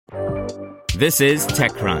This is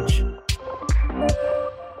TechCrunch.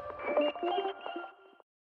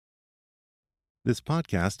 This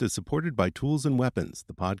podcast is supported by Tools and Weapons,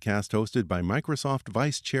 the podcast hosted by Microsoft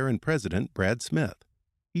Vice Chair and President Brad Smith.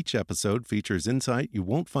 Each episode features insight you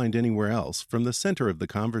won't find anywhere else from the center of the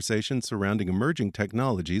conversation surrounding emerging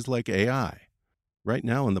technologies like AI. Right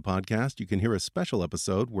now in the podcast, you can hear a special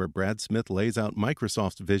episode where Brad Smith lays out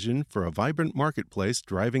Microsoft's vision for a vibrant marketplace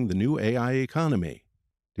driving the new AI economy.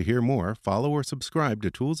 To hear more, follow or subscribe to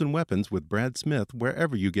Tools and Weapons with Brad Smith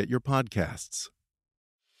wherever you get your podcasts.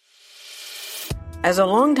 As a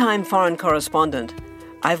longtime foreign correspondent,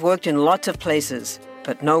 I've worked in lots of places,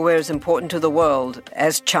 but nowhere as important to the world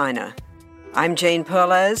as China. I'm Jane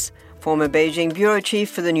Perlez, former Beijing bureau chief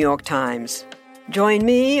for the New York Times. Join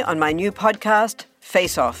me on my new podcast,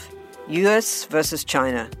 Face Off, U.S. versus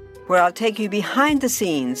China, where I'll take you behind the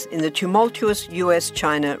scenes in the tumultuous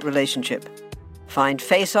U.S.-China relationship. Find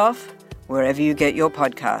Face Off wherever you get your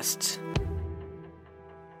podcasts.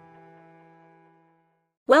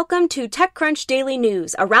 Welcome to TechCrunch Daily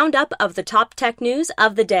News, a roundup of the top tech news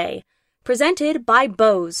of the day. Presented by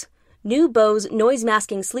Bose. New Bose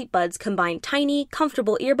noise-masking sleep buds combine tiny,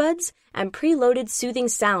 comfortable earbuds and preloaded soothing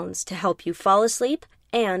sounds to help you fall asleep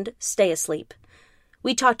and stay asleep.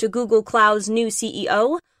 We talked to Google Cloud's new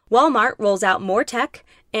CEO, Walmart rolls out more tech,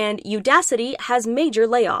 and Udacity has major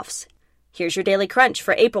layoffs. Here's your Daily Crunch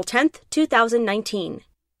for April 10th, 2019.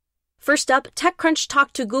 First up, TechCrunch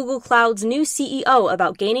talked to Google Cloud's new CEO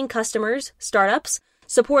about gaining customers, startups,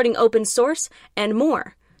 supporting open source, and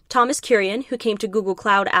more. Thomas Kurian, who came to Google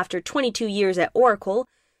Cloud after 22 years at Oracle,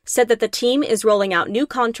 said that the team is rolling out new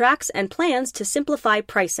contracts and plans to simplify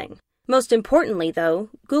pricing. Most importantly, though,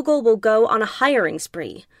 Google will go on a hiring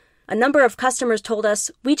spree. A number of customers told us,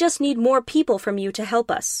 "We just need more people from you to help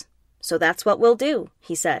us." So that's what we'll do,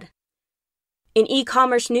 he said. In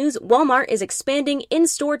e-commerce news, Walmart is expanding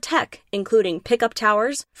in-store tech, including pickup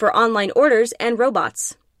towers for online orders and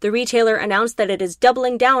robots. The retailer announced that it is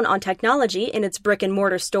doubling down on technology in its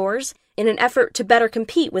brick-and-mortar stores in an effort to better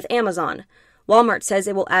compete with Amazon. Walmart says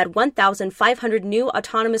it will add 1,500 new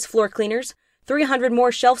autonomous floor cleaners, 300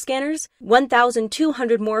 more shelf scanners,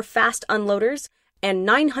 1,200 more fast unloaders, and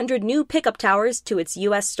 900 new pickup towers to its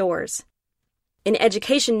U.S. stores. In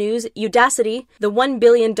education news, Udacity, the $1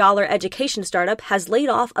 billion education startup, has laid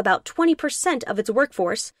off about 20% of its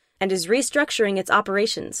workforce and is restructuring its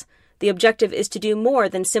operations. The objective is to do more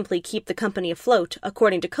than simply keep the company afloat,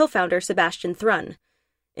 according to co-founder Sebastian Thrun.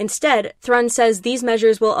 Instead, Thrun says these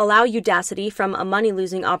measures will allow Udacity from a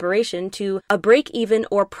money-losing operation to a break-even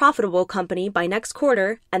or profitable company by next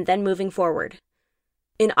quarter and then moving forward.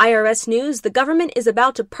 In IRS news, the government is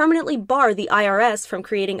about to permanently bar the IRS from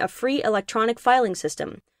creating a free electronic filing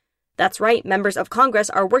system. That's right, members of Congress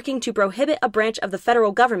are working to prohibit a branch of the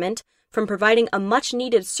federal government from providing a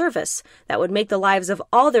much-needed service that would make the lives of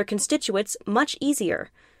all their constituents much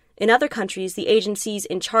easier. In other countries, the agencies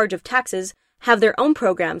in charge of taxes have their own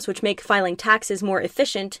programs which make filing taxes more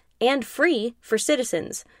efficient and free for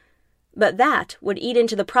citizens. But that would eat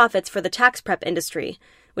into the profits for the tax prep industry,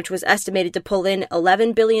 which was estimated to pull in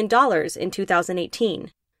 $11 billion in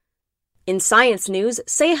 2018. In science news,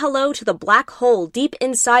 say hello to the black hole deep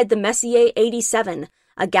inside the Messier 87,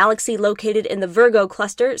 a galaxy located in the Virgo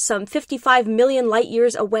cluster some 55 million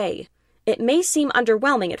light-years away. It may seem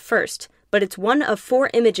underwhelming at first, but it's one of 4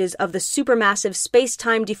 images of the supermassive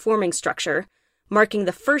space-time deforming structure, marking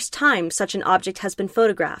the first time such an object has been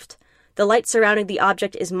photographed. The light surrounding the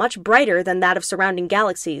object is much brighter than that of surrounding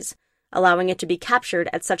galaxies, allowing it to be captured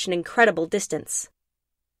at such an incredible distance.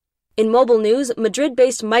 In mobile news,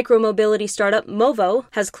 Madrid-based micromobility startup Movo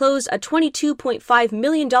has closed a $22.5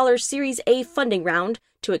 million Series A funding round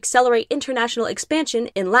to accelerate international expansion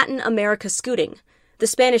in Latin America scooting. The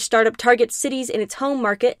Spanish startup targets cities in its home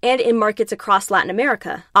market and in markets across Latin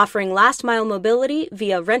America, offering last-mile mobility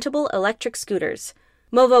via rentable electric scooters.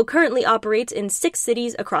 Movo currently operates in 6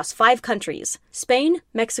 cities across 5 countries: Spain,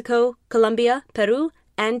 Mexico, Colombia, Peru,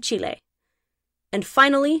 and Chile. And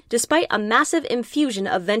finally, despite a massive infusion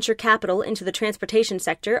of venture capital into the transportation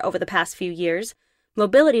sector over the past few years,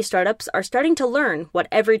 mobility startups are starting to learn what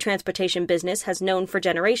every transportation business has known for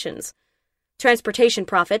generations. Transportation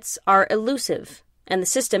profits are elusive, and the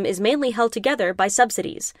system is mainly held together by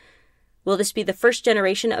subsidies. Will this be the first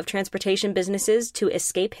generation of transportation businesses to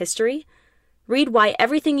escape history? Read why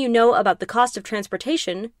everything you know about the cost of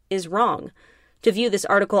transportation is wrong. To view this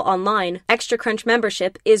article online, Extra Crunch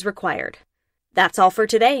membership is required. That's all for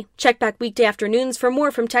today. Check back weekday afternoons for more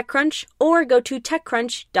from TechCrunch or go to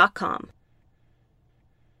TechCrunch.com.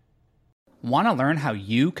 Want to learn how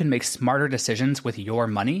you can make smarter decisions with your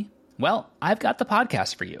money? Well, I've got the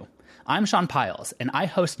podcast for you. I'm Sean Piles, and I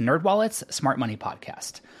host NerdWallet's Smart Money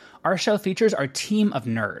Podcast. Our show features our team of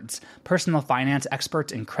nerds, personal finance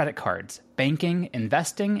experts in credit cards, banking,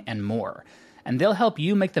 investing, and more. And they'll help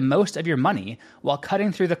you make the most of your money while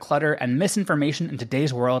cutting through the clutter and misinformation in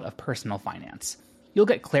today's world of personal finance. You'll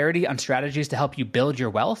get clarity on strategies to help you build your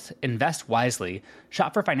wealth, invest wisely,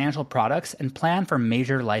 shop for financial products, and plan for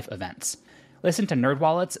major life events. Listen to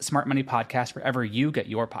NerdWallet's Smart Money Podcast wherever you get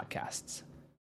your podcasts.